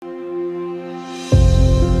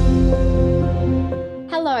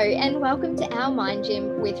and welcome to Our Mind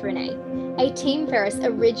Gym with Renee, a Team Ferris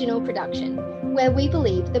original production where we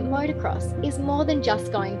believe that motocross is more than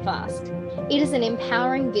just going fast. It is an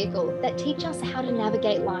empowering vehicle that teaches us how to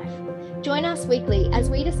navigate life. Join us weekly as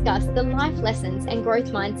we discuss the life lessons and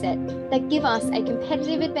growth mindset that give us a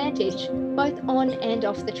competitive advantage both on and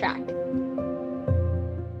off the track.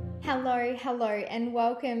 Hello, and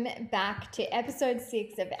welcome back to episode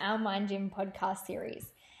 6 of Our Mind Gym podcast series,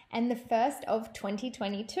 and the first of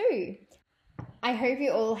 2022. I hope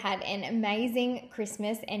you all had an amazing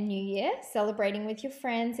Christmas and New Year, celebrating with your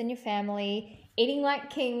friends and your family, eating like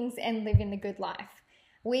kings and living the good life.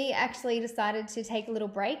 We actually decided to take a little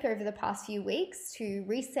break over the past few weeks to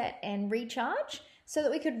reset and recharge so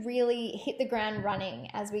that we could really hit the ground running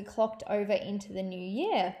as we clocked over into the new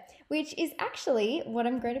year, which is actually what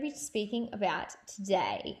I'm going to be speaking about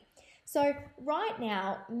today. So right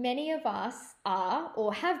now, many of us are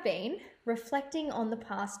or have been reflecting on the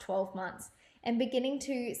past 12 months and beginning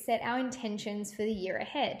to set our intentions for the year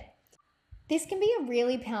ahead. This can be a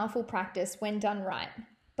really powerful practice when done right,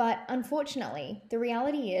 but unfortunately, the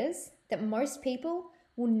reality is that most people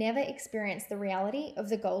will never experience the reality of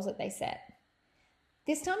the goals that they set.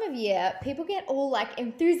 This time of year, people get all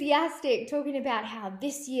enthusiastic talking about how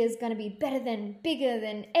this year is going to be better than, bigger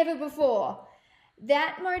than ever before.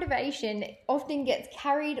 That motivation often gets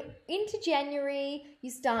carried into January.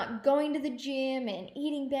 You start going to the gym and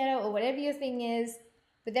eating better or whatever your thing is.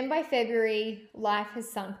 But then by February, life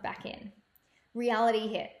has sunk back in. Reality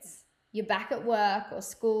hits. You're back at work or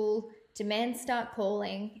school, demands start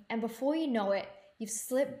calling, and before you know it, you've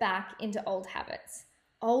slipped back into old habits,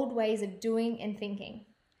 old ways of doing and thinking.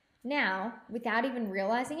 Now, without even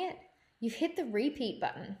realizing it, you've hit the repeat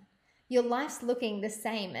button. Your life's looking the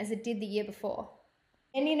same as it did the year before.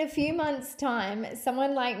 And in a few months' time,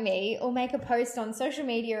 someone like me will make a post on social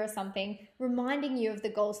media or something reminding you of the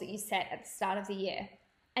goals that you set at the start of the year.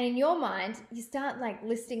 And in your mind, you start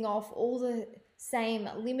listing off all the same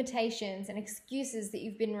limitations and excuses that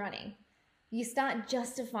you've been running. You start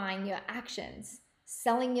justifying your actions,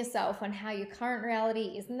 selling yourself on how your current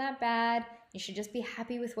reality isn't that bad. You should just be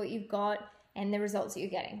happy with what you've got and the results that you're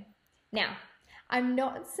getting. Now, I'm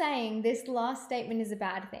not saying this last statement is a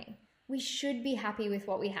bad thing. We should be happy with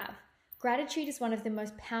what we have. Gratitude is one of the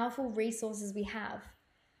most powerful resources we have.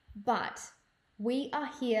 But we are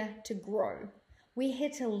here to grow. We're here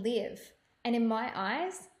to live. And in my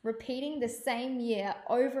eyes, repeating the same year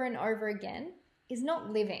over and over again is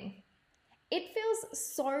not living. It feels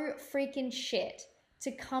so freaking shit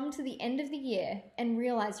to come to the end of the year and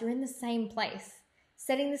realize you're in the same place,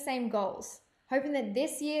 setting the same goals, hoping that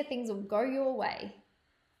this year things will go your way.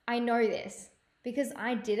 I know this because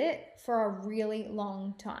I did it for a really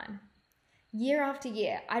long time. Year after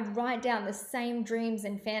year, I'd write down the same dreams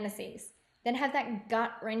and fantasies, then have that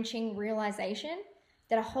gut-wrenching realization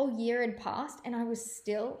that a whole year had passed and I was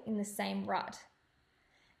still in the same rut.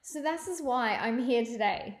 So this is why I'm here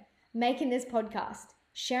today, making this podcast,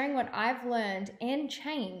 sharing what I've learned and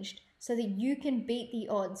changed so that you can beat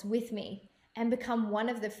the odds with me and become one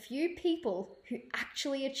of the few people who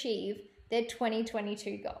actually achieve their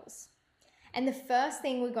 2022 goals. And the first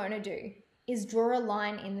thing we're going to do is draw a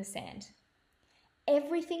line in the sand.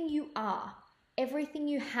 Everything you are, everything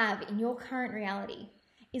you have in your current reality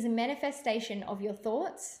is a manifestation of your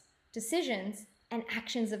thoughts, decisions, and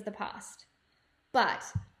actions of the past. But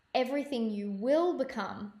everything you will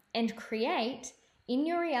become and create in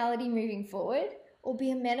your reality moving forward will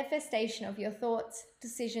be a manifestation of your thoughts,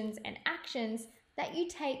 decisions, and actions that you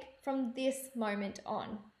take from this moment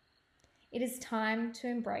on. It is time to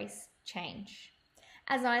embrace change.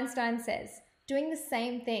 As Einstein says, doing the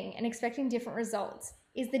same thing and expecting different results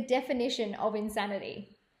is the definition of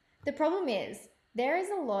insanity. The problem is, there is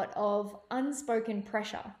a lot of unspoken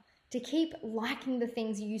pressure to keep liking the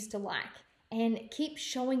things you used to like and keep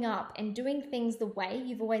showing up and doing things the way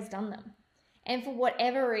you've always done them. And for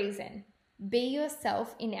whatever reason, be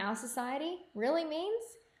yourself in our society really means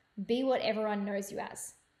be what everyone knows you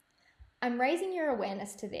as. I'm raising your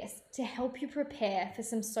awareness to this to help you prepare for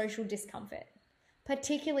some social discomfort,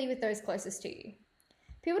 particularly with those closest to you.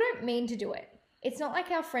 People don't mean to do it. It's not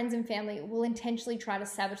like our friends and family will intentionally try to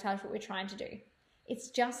sabotage what we're trying to do.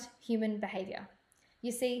 It's just human behavior.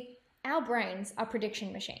 You see, our brains are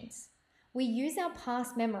prediction machines. We use our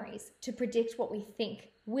past memories to predict what we think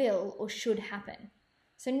will or should happen.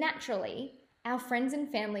 So naturally, our friends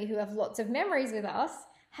and family who have lots of memories with us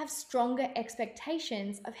have stronger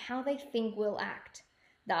expectations of how they think we'll act.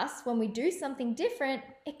 Thus, when we do something different,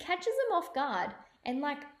 it catches them off guard and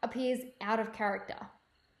appears out of character.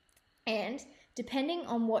 And depending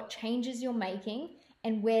on what changes you're making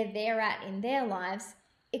and where they're at in their lives,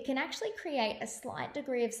 it can actually create a slight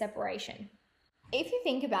degree of separation. If you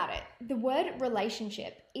think about it, the word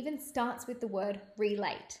relationship even starts with the word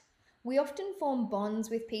relate. We often form bonds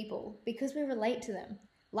with people because we relate to them,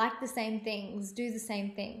 like the same things, do the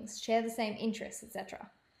same things, share the same interests, etc.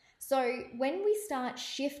 So when we start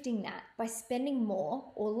shifting that by spending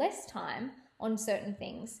more or less time on certain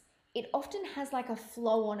things, it often has like a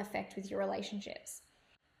flow-on effect with your relationships.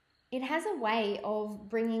 It has a way of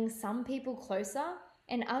bringing some people closer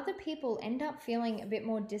and other people end up feeling a bit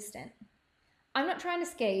more distant. I'm not trying to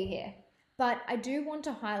scare you here, but I do want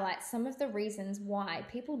to highlight some of the reasons why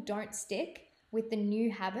people don't stick with the new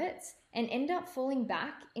habits and end up falling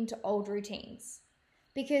back into old routines.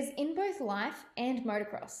 Because in both life and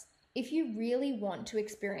motocross, if you really want to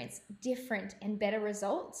experience different and better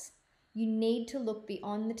results, you need to look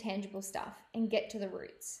beyond the tangible stuff and get to the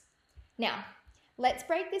roots. Now, let's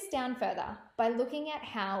break this down further by looking at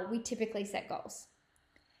how we typically set goals.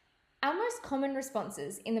 Our most common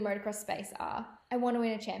responses in the motocross space are, I want to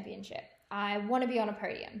win a championship, I want to be on a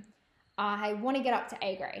podium, I want to get up to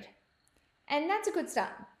A grade. And that's a good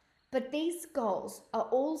start, but these goals are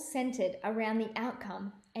all centered around the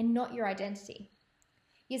outcome and not your identity.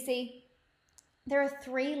 You see, there are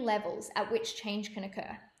 3 levels at which change can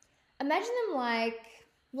occur. Imagine them like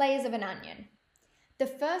layers of an onion. The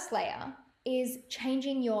first layer is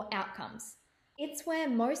changing your outcomes. It's where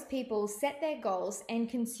most people set their goals and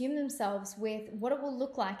consume themselves with what it will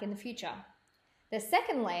look like in the future. The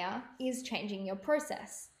second layer is changing your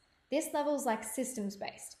process. This level is like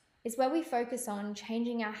systems-based. It's where we focus on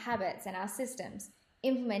changing our habits and our systems,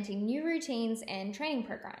 implementing new routines and training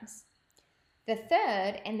programs. The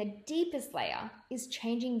third and the deepest layer is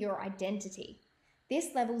changing your identity.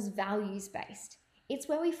 This level's values-based. It's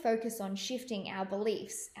where we focus on shifting our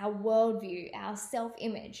beliefs, our worldview, our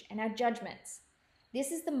self-image, and our judgments.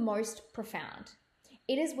 This is the most profound.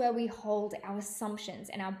 It is where we hold our assumptions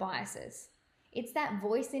and our biases. It's that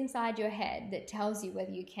voice inside your head that tells you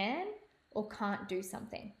whether you can or can't do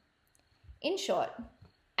something. In short,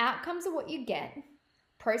 outcomes are what you get,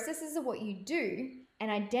 processes are what you do, and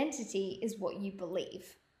identity is what you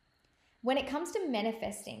believe. When it comes to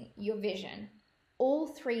manifesting your vision, all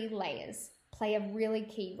 3 layers play a really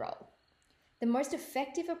key role. The most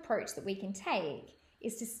effective approach that we can take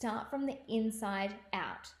is to start from the inside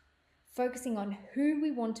out, focusing on who we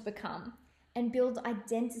want to become and build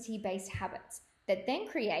identity-based habits that then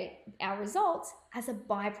create our results as a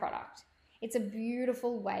byproduct. It's a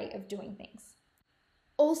beautiful way of doing things.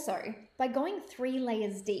 Also, by going 3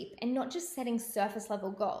 layers deep and not just setting surface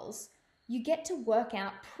level goals, you get to work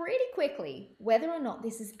out pretty quickly whether or not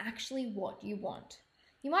this is actually what you want.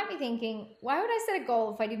 You might be thinking, why would I set a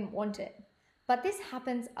goal if I didn't want it? But this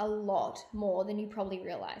happens a lot more than you probably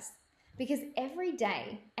realize. Because every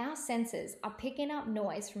day, our senses are picking up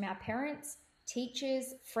noise from our parents,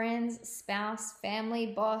 teachers, friends, spouse,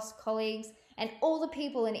 family, boss, colleagues, and all the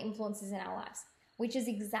people and influences in our lives, which is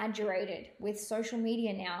exaggerated with social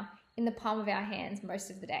media now in the palm of our hands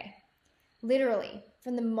most of the day. Literally,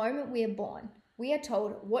 from the moment we are born, we are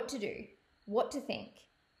told what to do, what to think,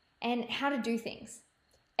 and how to do things.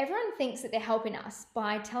 Everyone thinks that they're helping us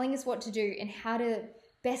by telling us what to do and how to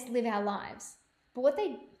best live our lives. But what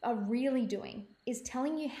they are really doing is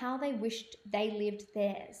telling you how they wished they lived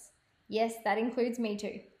theirs. Yes, that includes me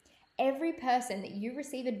too. Every person that you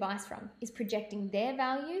receive advice from is projecting their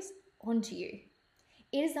values onto you.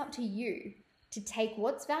 It is up to you to take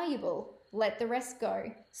what's valuable, let the rest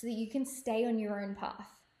go, so that you can stay on your own path.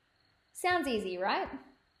 Sounds easy, right?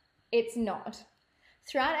 It's not.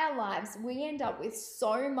 Throughout our lives, we end up with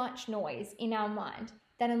so much noise in our mind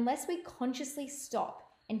that unless we consciously stop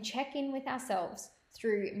and check in with ourselves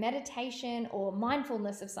through meditation or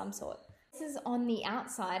mindfulness of some sort, voices on the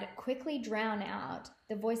outside quickly drown out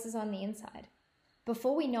the voices on the inside.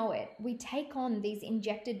 Before we know it, we take on these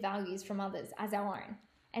injected values from others as our own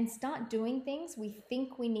and start doing things we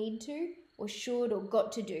think we need to or should or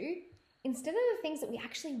got to do instead of the things that we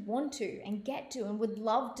actually want to and get to and would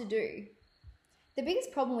love to do. The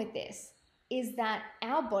biggest problem with this is that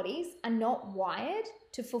our bodies are not wired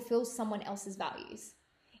to fulfill someone else's values.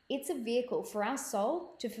 It's a vehicle for our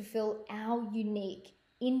soul to fulfill our unique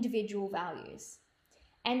individual values.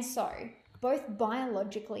 And so, both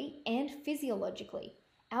biologically and physiologically,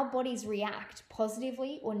 our bodies react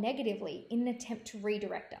positively or negatively in an attempt to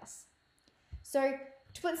redirect us. So,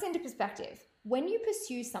 to put this into perspective, when you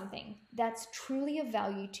pursue something that's truly of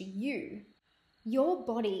value to you, your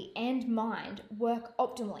body and mind work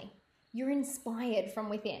optimally. You're inspired from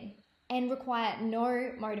within and require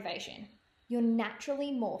no motivation. You're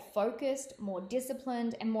naturally more focused, more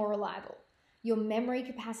disciplined, and more reliable. Your memory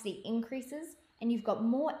capacity increases and you've got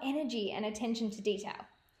more energy and attention to detail.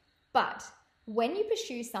 But when you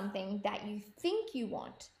pursue something that you think you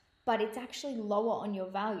want, but it's actually lower on your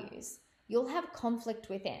values, you'll have conflict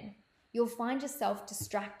within. You'll find yourself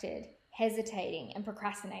distracted, hesitating, and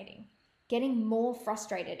procrastinating, getting more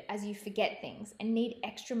frustrated as you forget things and need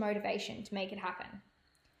extra motivation to make it happen.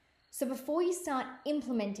 So before you start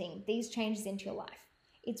implementing these changes into your life,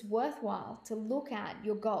 it's worthwhile to look at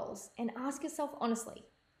your goals and ask yourself honestly,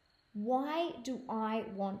 why do I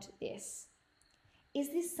want this? Is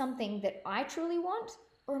this something that I truly want,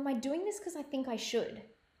 or am I doing this because I think I should?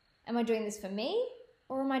 Am I doing this for me,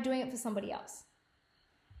 or am I doing it for somebody else?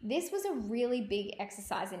 This was a really big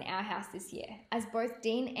exercise in our house this year, as both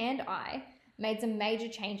Dean and I made some major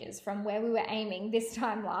changes from where we were aiming this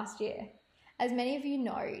time last year. As many of you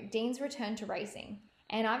know, Dean's returned to racing,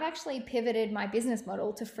 and I've actually pivoted my business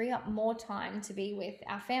model to free up more time to be with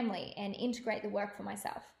our family and integrate the work for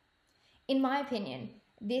myself. In my opinion,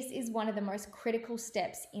 this is one of the most critical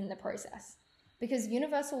steps in the process, because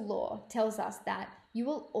universal law tells us that you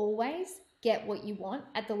will always get what you want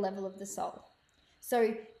at the level of the soul.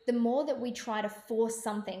 So the more that we try to force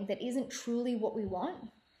something that isn't truly what we want,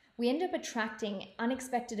 we end up attracting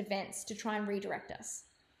unexpected events to try and redirect us.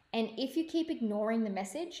 And if you keep ignoring the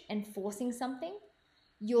message and forcing something,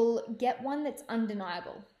 you'll get one that's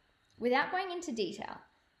undeniable. Without going into detail,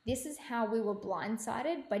 this is how we were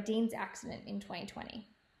blindsided by Dean's accident in 2020.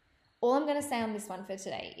 All I'm going to say on this one for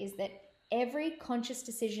today is that every conscious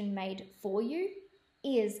decision made for you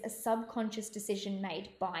is a subconscious decision made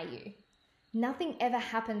by you. Nothing ever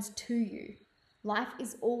happens to you. Life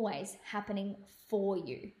is always happening for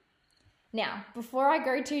you. Now, before I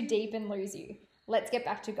go too deep and lose you, let's get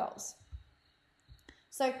back to goals.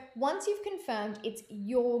 So once you've confirmed it's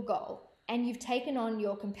your goal and you've taken on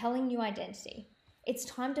your compelling new identity, it's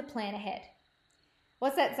time to plan ahead.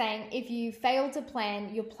 What's that saying? If you fail to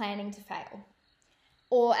plan, you're planning to fail.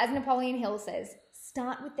 Or as Napoleon Hill says,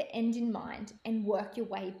 start with the end in mind and work your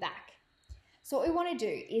way back. So what we want to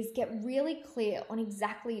do is get really clear on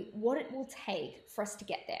exactly what it will take for us to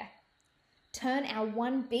get there. Turn our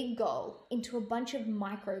one big goal into a bunch of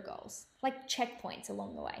micro goals, like checkpoints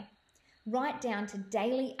along the way. Write down to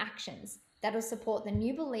daily actions that will support the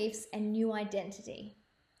new beliefs and new identity.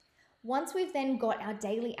 Once we've then got our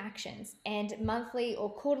daily actions and monthly or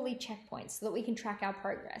quarterly checkpoints so that we can track our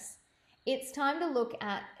progress, it's time to look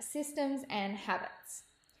at systems and habits.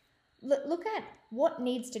 Look at what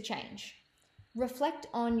needs to change. Reflect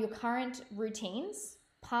on your current routines,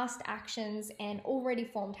 past actions, and already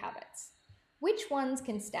formed habits. Which ones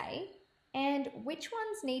can stay and which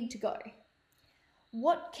ones need to go?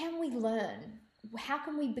 What can we learn? How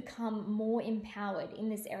can we become more empowered in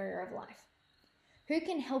this area of life? Who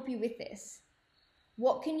can help you with this?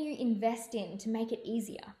 What can you invest in to make it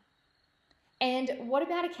easier? And what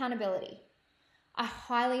about accountability? I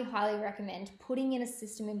highly, highly recommend putting in a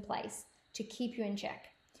system in place to keep you in check,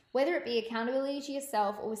 whether it be accountability to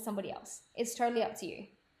yourself or with somebody else. It's totally up to you.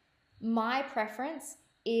 My preference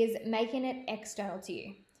is making it external to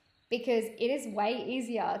you, because it is way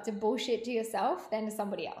easier to bullshit to yourself than to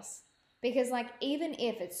somebody else. Because even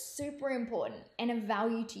if it's super important and of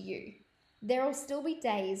value to you, there will still be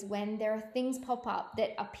days when there are things pop up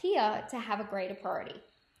that appear to have a greater priority.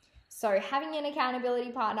 So having an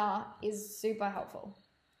accountability partner is super helpful.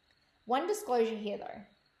 One disclosure here though,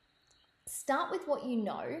 start with what you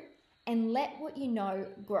know and let what you know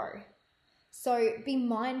grow. So be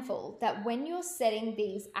mindful that when you're setting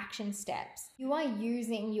these action steps, you are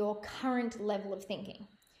using your current level of thinking.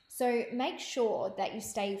 So make sure that you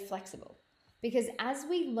stay flexible, because as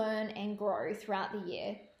we learn and grow throughout the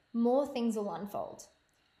year, more things will unfold.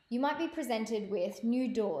 You might be presented with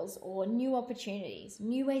new doors or new opportunities,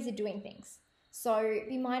 new ways of doing things. So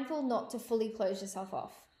be mindful not to fully close yourself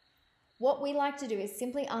off. What we like to do is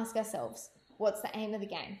simply ask ourselves, what's the aim of the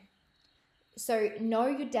game? So know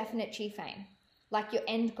your definite chief aim, like your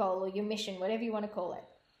end goal or your mission, whatever you want to call it.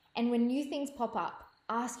 And when new things pop up,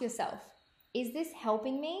 ask yourself, is this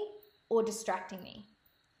helping me or distracting me?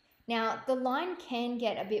 Now, the line can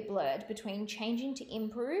get a bit blurred between changing to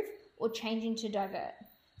improve or changing to divert.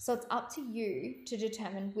 So it's up to you to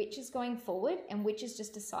determine which is going forward and which is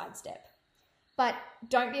just a sidestep. But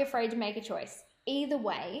don't be afraid to make a choice. Either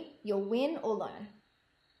way, you'll win or learn.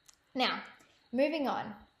 Now, moving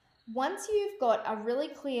on. Once you've got a really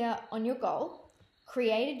clear on your goal,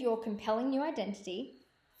 created your compelling new identity,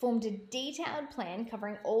 formed a detailed plan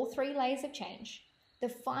covering all 3 layers of change, the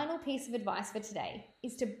final piece of advice for today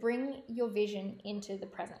is to bring your vision into the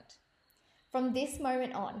present. From this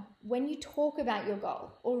moment on, when you talk about your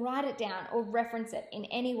goal or write it down or reference it in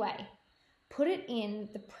any way, put it in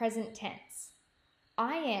the present tense.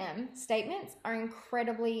 I am statements are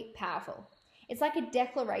incredibly powerful. It's like a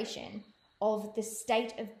declaration of the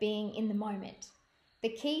state of being in the moment. The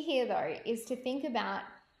key here, though, is to think about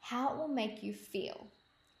how it will make you feel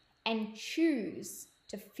and choose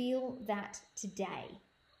to feel that today.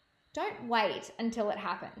 Don't wait until it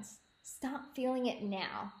happens. Start feeling it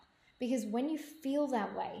now. Because when you feel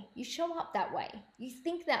that way, you show up that way, you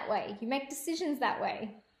think that way, you make decisions that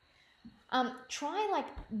way. Try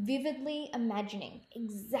vividly imagining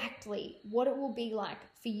exactly what it will be like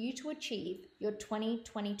for you to achieve your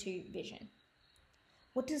 2022 vision.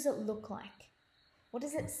 What does it look like? What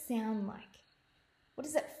does it sound like? What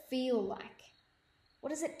does it feel like?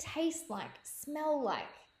 What does it taste like, smell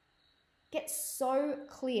like? Get so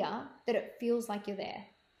clear that it feels like you're there.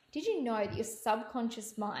 Did you know that your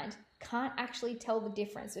subconscious mind can't actually tell the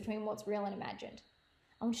difference between what's real and imagined?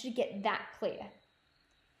 I want you to get that clear.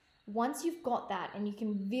 Once you've got that and you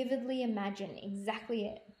can vividly imagine exactly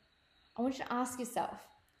it, I want you to ask yourself,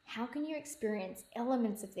 how can you experience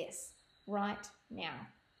elements of this right now?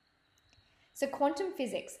 So quantum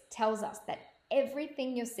physics tells us that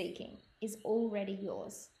everything you're seeking is already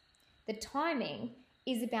yours. The timing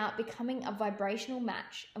is about becoming a vibrational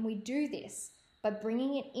match, and we do this by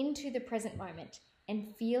bringing it into the present moment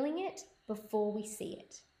and feeling it before we see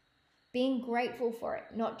it. Being grateful for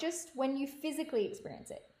it, not just when you physically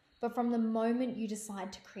experience it, but from the moment you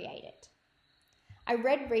decide to create it. I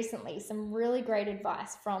read recently some really great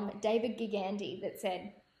advice from David Gigandi that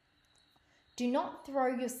said, "Do not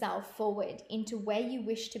throw yourself forward into where you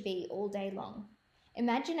wish to be all day long.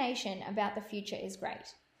 Imagination about the future is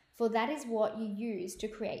great, for that is what you use to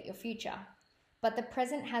create your future. But the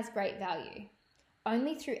present has great value.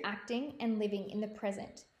 Only through acting and living in the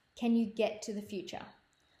present can you get to the future.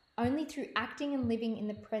 Only through acting and living in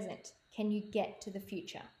the present can you get to the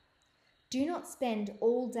future. Do not spend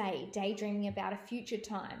all day daydreaming about a future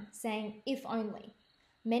time, saying, if only,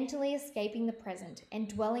 mentally escaping the present and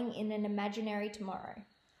dwelling in an imaginary tomorrow,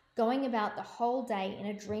 going about the whole day in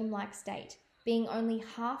a dreamlike state, being only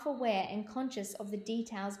half aware and conscious of the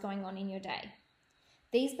details going on in your day.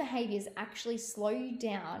 These behaviors actually slow you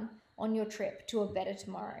down on your trip to a better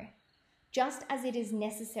tomorrow. Just as it is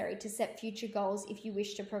necessary to set future goals if you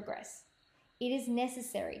wish to progress, it is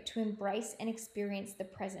necessary to embrace and experience the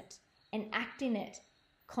present and act in it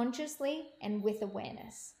consciously and with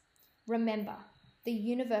awareness. Remember, the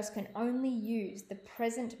universe can only use the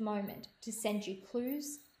present moment to send you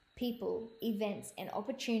clues, people, events, and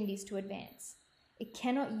opportunities to advance. It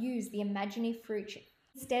cannot use the imaginary future.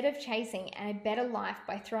 Instead of chasing a better life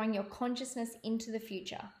by throwing your consciousness into the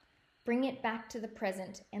future, bring it back to the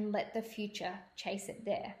present and let the future chase it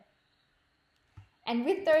there." And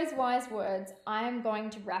with those wise words, I am going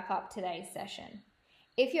to wrap up today's session.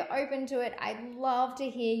 If you're open to it, I'd love to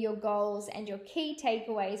hear your goals and your key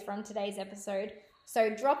takeaways from today's episode.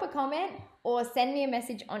 So drop a comment or send me a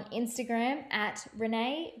message on Instagram at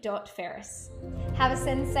renee.ferris. Have a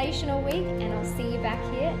sensational week, and I'll see you back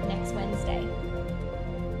here next Wednesday.